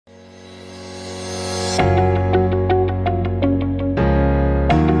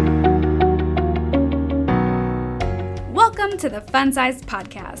to the Fun Size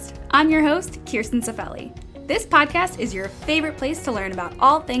Podcast. I'm your host, Kirsten Cifelli. This podcast is your favorite place to learn about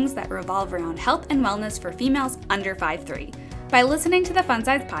all things that revolve around health and wellness for females under 5'3". By listening to the Fun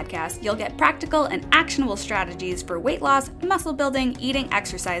Size Podcast, you'll get practical and actionable strategies for weight loss, muscle building, eating,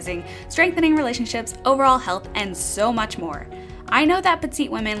 exercising, strengthening relationships, overall health, and so much more. I know that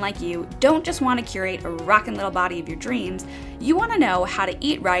petite women like you don't just want to curate a rockin' little body of your dreams. You want to know how to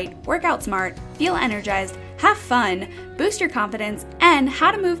eat right, work out smart, feel energized, have fun, boost your confidence, and how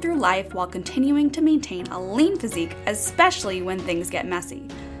to move through life while continuing to maintain a lean physique, especially when things get messy.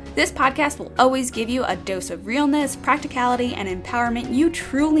 This podcast will always give you a dose of realness, practicality, and empowerment you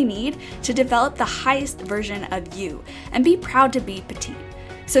truly need to develop the highest version of you and be proud to be petite.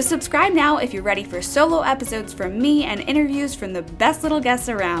 So subscribe now if you're ready for solo episodes from me and interviews from the best little guests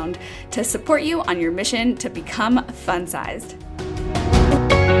around to support you on your mission to become fun-sized.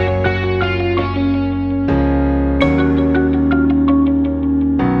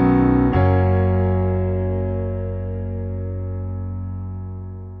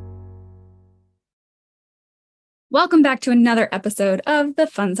 Welcome back to another episode of the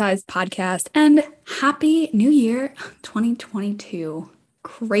Fun Size Podcast, and Happy New Year 2022.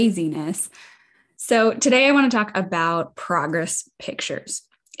 Craziness. So today I want to talk about progress pictures.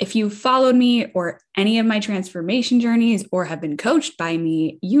 If you've followed me or any of my transformation journeys or have been coached by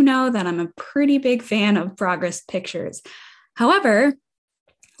me, you know that I'm a pretty big fan of progress pictures. However,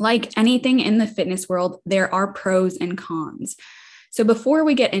 like anything in the fitness world, there are pros and cons. So before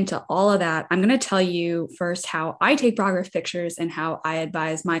we get into all of that, I'm going to tell you first how I take progress pictures and how I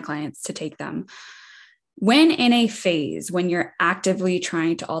advise my clients to take them. When in a phase, when you're actively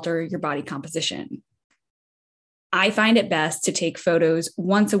trying to alter your body composition, I find it best to take photos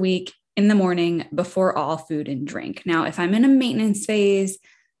once a week in the morning before all food and drink. Now, if I'm in a maintenance phase,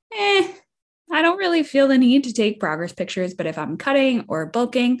 I don't really feel the need to take progress pictures, but if I'm cutting or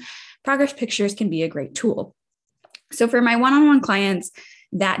bulking, progress pictures can be a great tool. So for my one-on-one clients,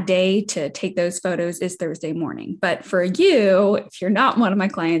 that day to take those photos is Thursday morning. But for you, if you're not one of my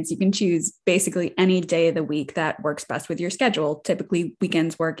clients, you can choose basically any day of the week that works best with your schedule. Typically,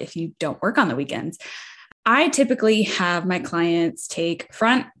 weekends work if you don't work on the weekends. I typically have my clients take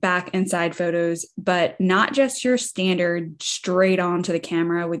front, back, and side photos, but not just your standard straight onto the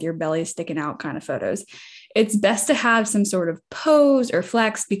camera with your belly sticking out kind of photos. It's best to have some sort of pose or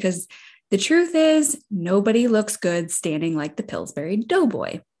flex because the truth is, nobody looks good standing like the Pillsbury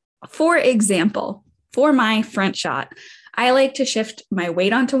Doughboy. For example, for my front shot, I like to shift my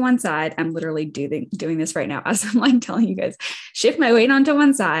weight onto one side. I'm literally doing this right now as I'm telling you guys, shift my weight onto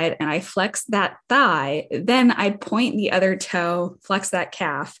one side and I flex that thigh. Then I point the other toe, flex that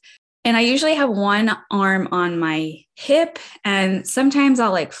calf. And I usually have one arm on my hip and sometimes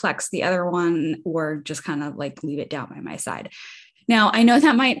I'll flex the other one or just kind of leave it down by my side. Now, I know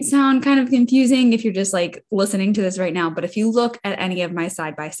that might sound kind of confusing if you're just listening to this right now, but if you look at any of my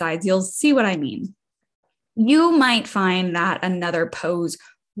side-by-sides, you'll see what I mean. You might find that another pose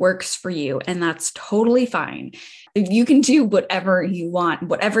works for you, and that's totally fine. You can do whatever you want,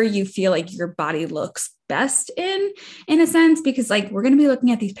 whatever you feel like your body looks best in a sense, because we're going to be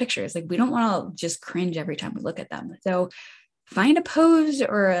looking at these pictures. We don't want to just cringe every time we look at them. So find a pose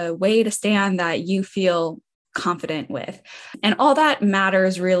or a way to stand that you feel confident with. And all that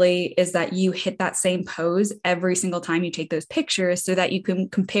matters really is that you hit that same pose every single time you take those pictures so that you can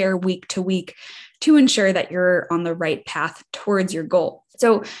compare week to week to ensure that you're on the right path towards your goal.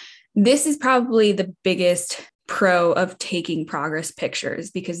 So this is probably the biggest pro of taking progress pictures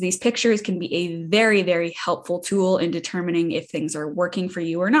because these pictures can be a very, very helpful tool in determining if things are working for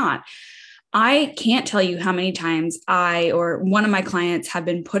you or not. I can't tell you how many times I or one of my clients have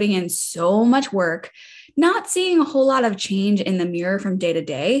been putting in so much work, not seeing a whole lot of change in the mirror from day to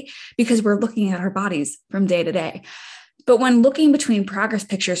day because we're looking at our bodies from day to day. But when looking between progress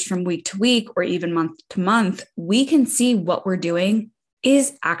pictures from week to week or even month to month, we can see what we're doing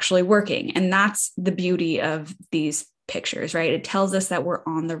is actually working. And that's the beauty of these pictures, right? It tells us that we're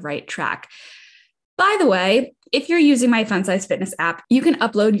on the right track. By the way, if you're using my Fun Size Fitness app, you can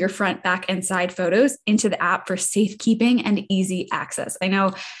upload your front, back, and side photos into the app for safekeeping and easy access. I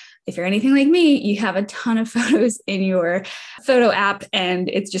know if you're anything like me, you have a ton of photos in your photo app and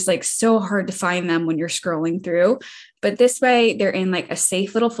it's just so hard to find them when you're scrolling through. But this way they're in a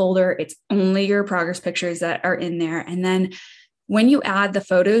safe little folder. It's only your progress pictures that are in there. And then when you add the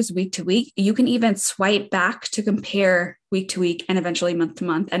photos week to week, you can even swipe back to compare week to week and eventually month to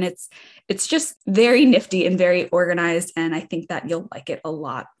month. And it's just very nifty and very organized. And I think that you'll like it a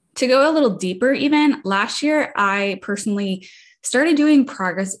lot. To go a little deeper, even last year, I personally started doing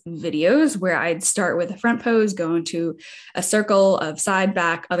progress videos where I'd start with a front pose, go into a circle of side,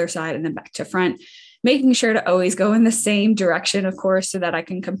 back, other side, and then back to front, making sure to always go in the same direction, of course, so that I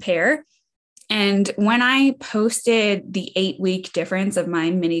can compare. And when I posted the 8-week difference of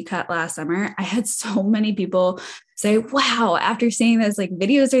my mini cut last summer, I had so many people say, wow, after seeing this, like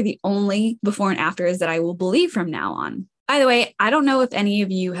videos are the only before and afters that I will believe from now on. By the way, I don't know if any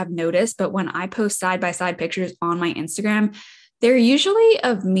of you have noticed, but when I post side-by-side pictures on my Instagram, they're usually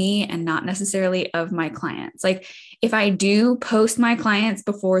of me and not necessarily of my clients. Like if I do post my clients'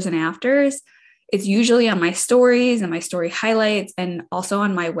 befores and afters, it's usually on my stories and my story highlights and also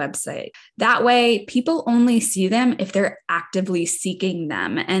on my website. That way, people only see them if they're actively seeking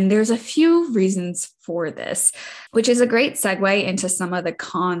them. And there's a few reasons for this, which is a great segue into some of the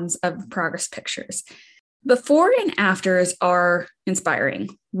cons of progress pictures. Before and afters are inspiring,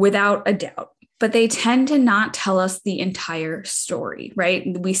 without a doubt, but they tend to not tell us the entire story,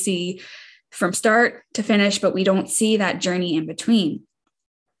 right? We see from start to finish, but we don't see that journey in between.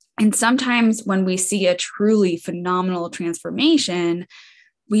 And sometimes when we see a truly phenomenal transformation,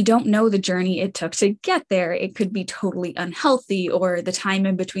 we don't know the journey it took to get there. It could be totally unhealthy, or the time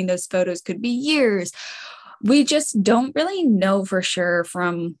in between those photos could be years. We just don't really know for sure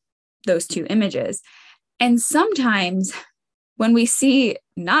from those two images. And sometimes when we see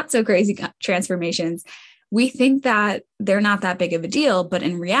not so crazy transformations, we think that they're not that big of a deal, but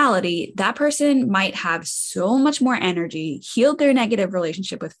in reality, that person might have so much more energy, healed their negative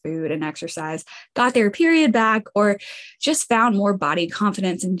relationship with food and exercise, got their period back, or just found more body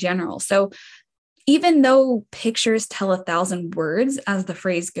confidence in general. So even though pictures tell 1,000 words, as the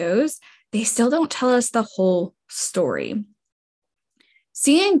phrase goes, they still don't tell us the whole story.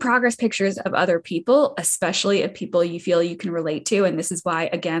 Seeing progress pictures of other people, especially of people you feel you can relate to, and this is why,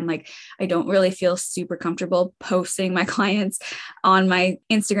 again, like I don't really feel super comfortable posting my clients on my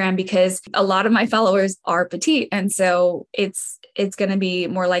Instagram because a lot of my followers are petite. And so it's going to be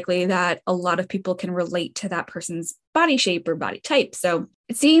more likely that a lot of people can relate to that person's body shape or body type. So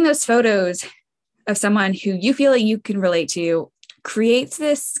seeing those photos of someone who you feel like you can relate to creates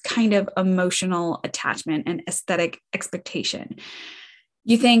this kind of emotional attachment and aesthetic expectation.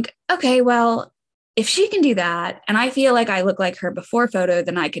 You think, okay, well, if she can do that, and I feel like I look like her before photo,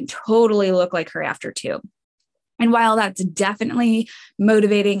 then I can totally look like her after too. And while that's definitely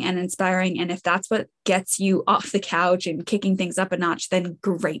motivating and inspiring, and if that's what gets you off the couch and kicking things up a notch, then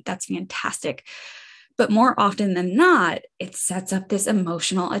great, that's fantastic. But more often than not, it sets up this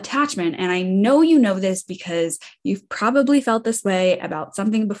emotional attachment. And I know you know this because you've probably felt this way about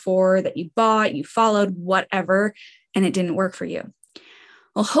something before that you bought, you followed, whatever, and it didn't work for you.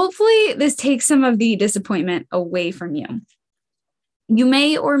 Well, hopefully this takes some of the disappointment away from you. You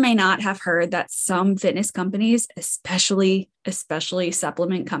may or may not have heard that some fitness companies, especially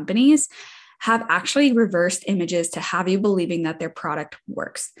supplement companies, have actually reversed images to have you believing that their product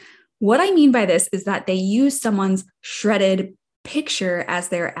works. What I mean by this is that they use someone's shredded picture as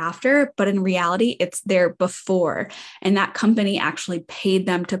their after, but in reality, it's their before. And that company actually paid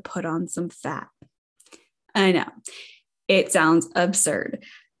them to put on some fat. I know. It sounds absurd,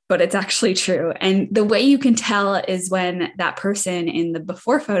 but it's actually true. And the way you can tell is when that person in the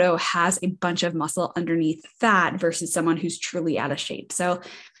before photo has a bunch of muscle underneath fat versus someone who's truly out of shape. So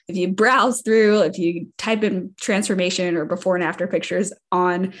if you browse through, if you type in transformation or before and after pictures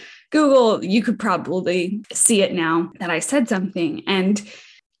on Google, you could probably see it now that I said something. And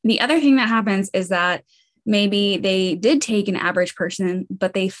the other thing that happens is that maybe they did take an average person,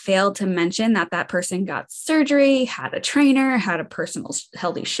 but they failed to mention that that person got surgery, had a trainer, had a personal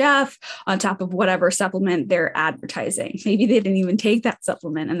healthy chef on top of whatever supplement they're advertising. Maybe they didn't even take that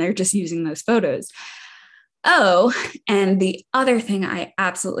supplement and they're just using those photos. Oh, and the other thing I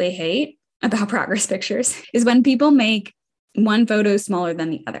absolutely hate about progress pictures is when people make one photo smaller than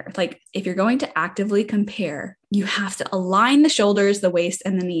the other. Like if you're going to actively compare, you have to align the shoulders, the waist,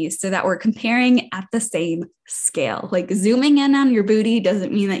 and the knees so that we're comparing at the same scale. Like zooming in on your booty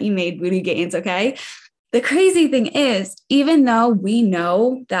doesn't mean that you made booty gains, okay? The crazy thing is, even though we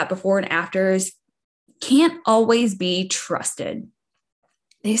know that before and afters can't always be trusted,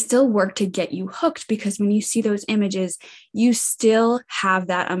 they still work to get you hooked because when you see those images, you still have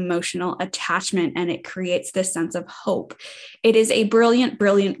that emotional attachment and it creates this sense of hope. It is a brilliant,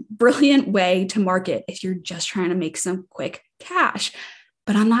 brilliant, brilliant way to market if you're just trying to make some quick cash.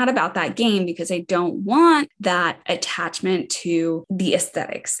 But I'm not about that game because I don't want that attachment to the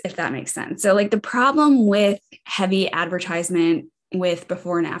aesthetics, if that makes sense. So like the problem with heavy advertisement with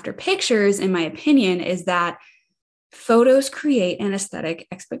before and after pictures, in my opinion, is that Photos create an aesthetic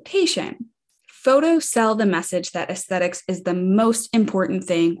expectation. Photos sell the message that aesthetics is the most important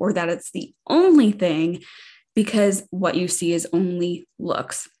thing or that it's the only thing because what you see is only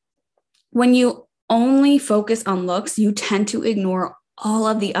looks. When you only focus on looks, you tend to ignore all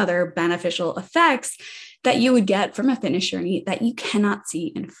of the other beneficial effects that you would get from a fitness journey that you cannot see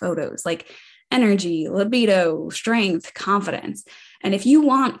in photos, like energy, libido, strength, confidence. And if you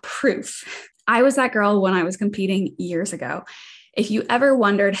want proof, I was that girl when I was competing years ago. If you ever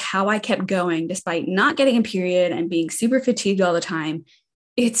wondered how I kept going despite not getting a period and being super fatigued all the time,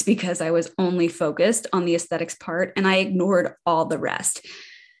 it's because I was only focused on the aesthetics part and I ignored all the rest.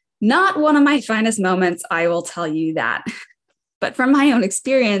 Not one of my finest moments, I will tell you that. But from my own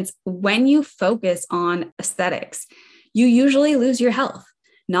experience, when you focus on aesthetics, you usually lose your health.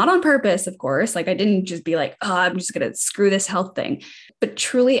 Not on purpose, of course. Like I didn't just be like, oh, I'm just going to screw this health thing, but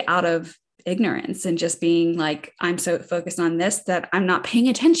truly out of ignorance and just being like, I'm so focused on this that I'm not paying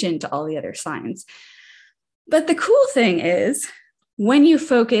attention to all the other signs. But the cool thing is when you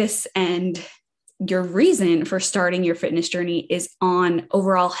focus and your reason for starting your fitness journey is on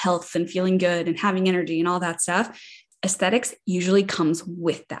overall health and feeling good and having energy and all that stuff, aesthetics usually comes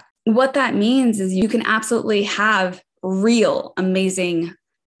with that. What that means is you can absolutely have real, amazing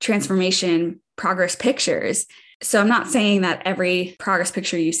transformation progress pictures. So I'm not saying that every progress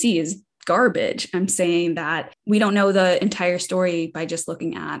picture you see is garbage. I'm saying that we don't know the entire story by just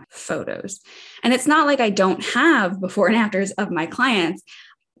looking at photos. And it's not like I don't have before and afters of my clients,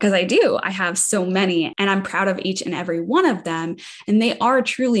 because I do. I have so many and I'm proud of each and every one of them. And they are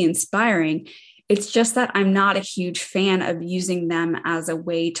truly inspiring. It's just that I'm not a huge fan of using them as a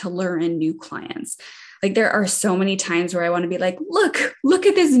way to lure in new clients. Like there are so many times where I want to be like, look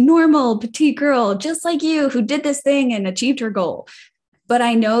at this normal petite girl, just like you, who did this thing and achieved her goal. But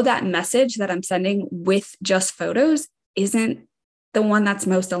I know that message that I'm sending with just photos isn't the one that's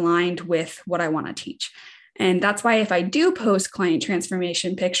most aligned with what I want to teach. And that's why if I do post client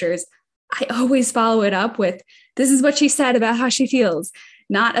transformation pictures, I always follow it up with, this is what she said about how she feels,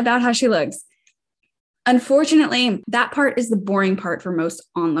 not about how she looks. Unfortunately, that part is the boring part for most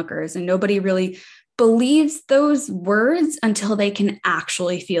onlookers, and nobody really believes those words until they can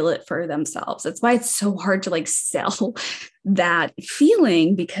actually feel it for themselves. That's why it's so hard to sell that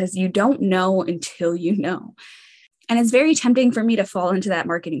feeling, because you don't know until you know. And it's very tempting for me to fall into that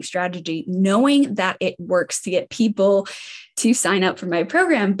marketing strategy, knowing that it works to get people to sign up for my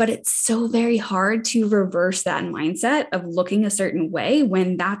program. But it's so very hard to reverse that mindset of looking a certain way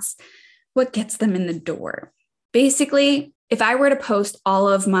when that's what gets them in the door. Basically, if I were to post all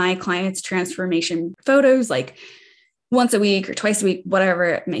of my clients' transformation photos, like once a week or twice a week, whatever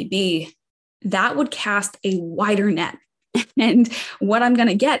it may be, that would cast a wider net. And what I'm going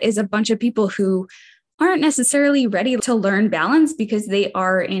to get is a bunch of people who aren't necessarily ready to learn balance because they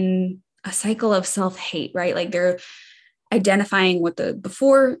are in a cycle of self-hate, right? Like they're identifying what the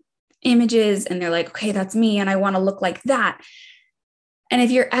before image is and they're like, okay, that's me and I want to look like that. And if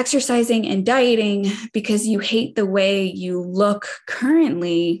you're exercising and dieting because you hate the way you look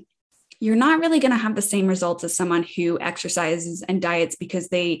currently, you're not really going to have the same results as someone who exercises and diets because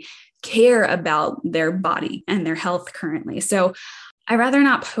they care about their body and their health currently. So I rather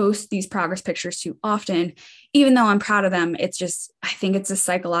not post these progress pictures too often, even though I'm proud of them. It's just, I think it's a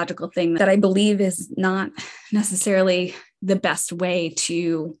psychological thing that I believe is not necessarily the best way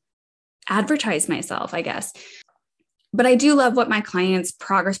to advertise myself, I guess. But I do love what my clients'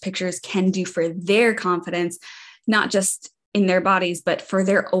 progress pictures can do for their confidence, not just in their bodies, but for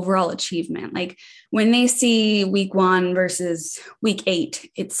their overall achievement. Like when they see week 1 versus week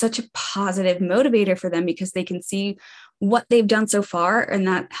 8, it's such a positive motivator for them because they can see what they've done so far, and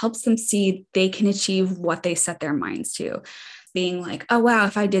that helps them see they can achieve what they set their minds to. Being like, oh, wow,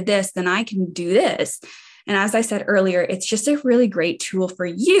 if I did this, then I can do this. And as I said earlier, it's just a really great tool for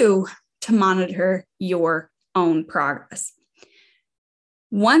you to monitor your own progress.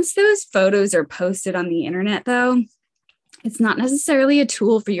 Once those photos are posted on the internet, though, it's not necessarily a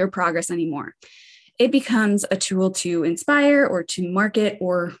tool for your progress anymore. It becomes a tool to inspire or to market,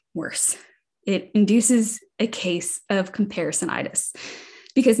 or worse, it induces a case of comparisonitis,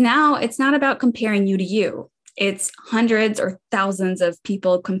 because now it's not about comparing you to you. It's hundreds or thousands of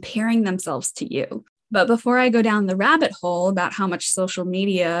people comparing themselves to you. But before I go down the rabbit hole about how much social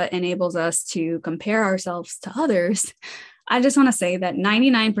media enables us to compare ourselves to others, I just want to say that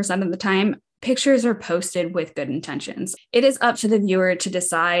 99% of the time, pictures are posted with good intentions. It is up to the viewer to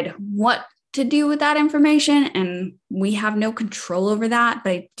decide what to do with that information, and we have no control over that,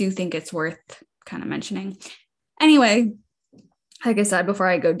 but I do think it's worth kind of mentioning. Anyway, like I said, before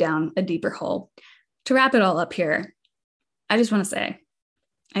I go down a deeper hole, to wrap it all up here, I just want to say,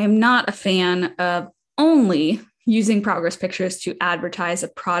 I am not a fan of only using progress pictures to advertise a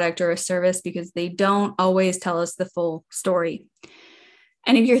product or a service because they don't always tell us the full story.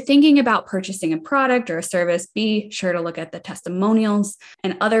 And if you're thinking about purchasing a product or a service, be sure to look at the testimonials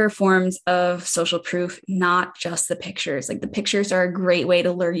and other forms of social proof, not just the pictures. Like the pictures are a great way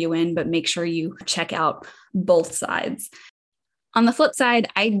to lure you in, but make sure you check out both sides. On the flip side,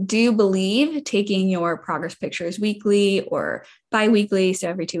 I do believe taking your progress pictures weekly or bi-weekly, so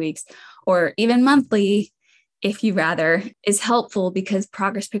every 2 weeks, or even monthly, if you rather, is helpful because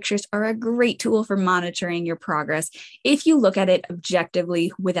progress pictures are a great tool for monitoring your progress if you look at it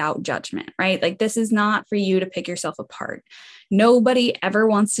objectively without judgment, right? Like this is not for you to pick yourself apart. Nobody ever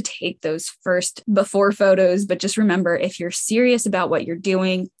wants to take those first before photos, but just remember, if you're serious about what you're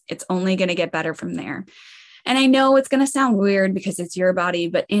doing, it's only going to get better from there. And I know it's going to sound weird because it's your body,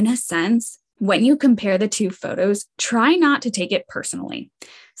 but in a sense, when you compare the two photos, try not to take it personally.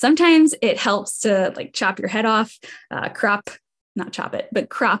 Sometimes it helps to chop your head off, crop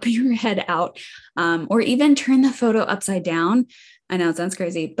your head out, or even turn the photo upside down. I know it sounds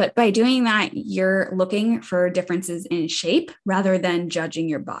crazy, but by doing that, you're looking for differences in shape rather than judging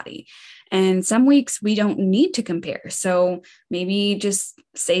your body. And some weeks we don't need to compare. So maybe just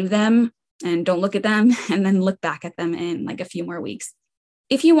save them and don't look at them and then look back at them in a few more weeks.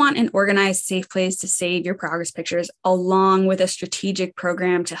 If you want an organized, safe place to save your progress pictures, along with a strategic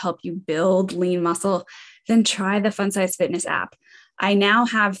program to help you build lean muscle, then try the Fun Size Fitness app. I now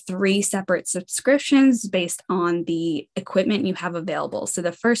have 3 separate subscriptions based on the equipment you have available. So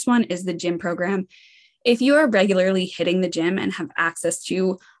the first one is the gym program. If you are regularly hitting the gym and have access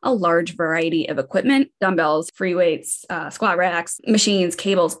to a large variety of equipment, dumbbells, free weights, squat racks, machines,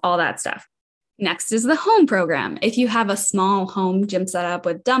 cables, all that stuff. Next is the home program. If you have a small home gym setup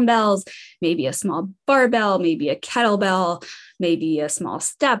with dumbbells, maybe a small barbell, maybe a kettlebell, maybe a small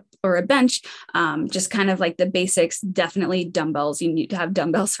step or a bench, just kind of like the basics, definitely dumbbells. You need to have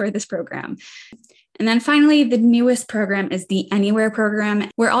dumbbells for this program. And then finally, the newest program is the Anywhere program,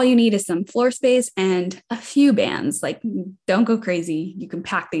 where all you need is some floor space and a few bands. Don't go crazy. You can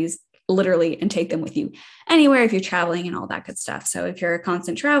pack these literally and take them with you anywhere if you're traveling and all that good stuff. So if you're a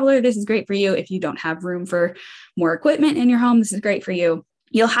constant traveler, this is great for you. If you don't have room for more equipment in your home, this is great for you.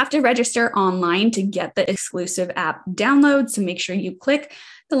 You'll have to register online to get the exclusive app download. So make sure you click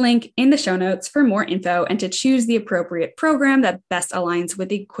the link in the show notes for more info and to choose the appropriate program that best aligns with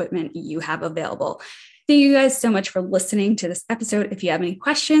the equipment you have available. Thank you guys so much for listening to this episode. If you have any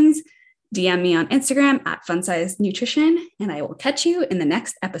questions, DM me on Instagram at Funsize Nutrition, and I will catch you in the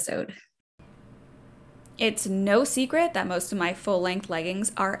next episode. It's no secret that most of my full-length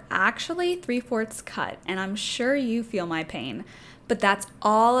leggings are actually 3/4 cut, and I'm sure you feel my pain. But that's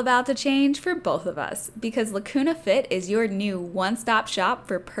all about to change for both of us because Lacuna Fit is your new one-stop shop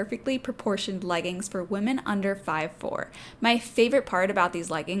for perfectly proportioned leggings for women under 5'4". My favorite part about these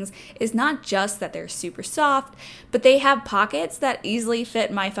leggings is not just that they're super soft, but they have pockets that easily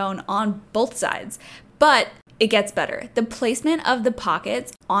fit my phone on both sides. But it gets better. The placement of the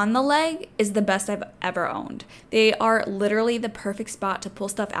pockets on the leg is the best I've ever owned. They are literally the perfect spot to pull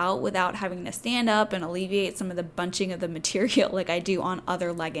stuff out without having to stand up and alleviate some of the bunching of the material like I do on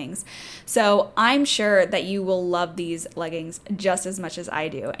other leggings. So I'm sure that you will love these leggings just as much as I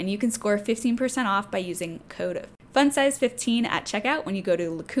do. And you can score 15% off by using code FUNSIZE15 at checkout when you go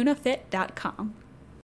to lacunafit.com.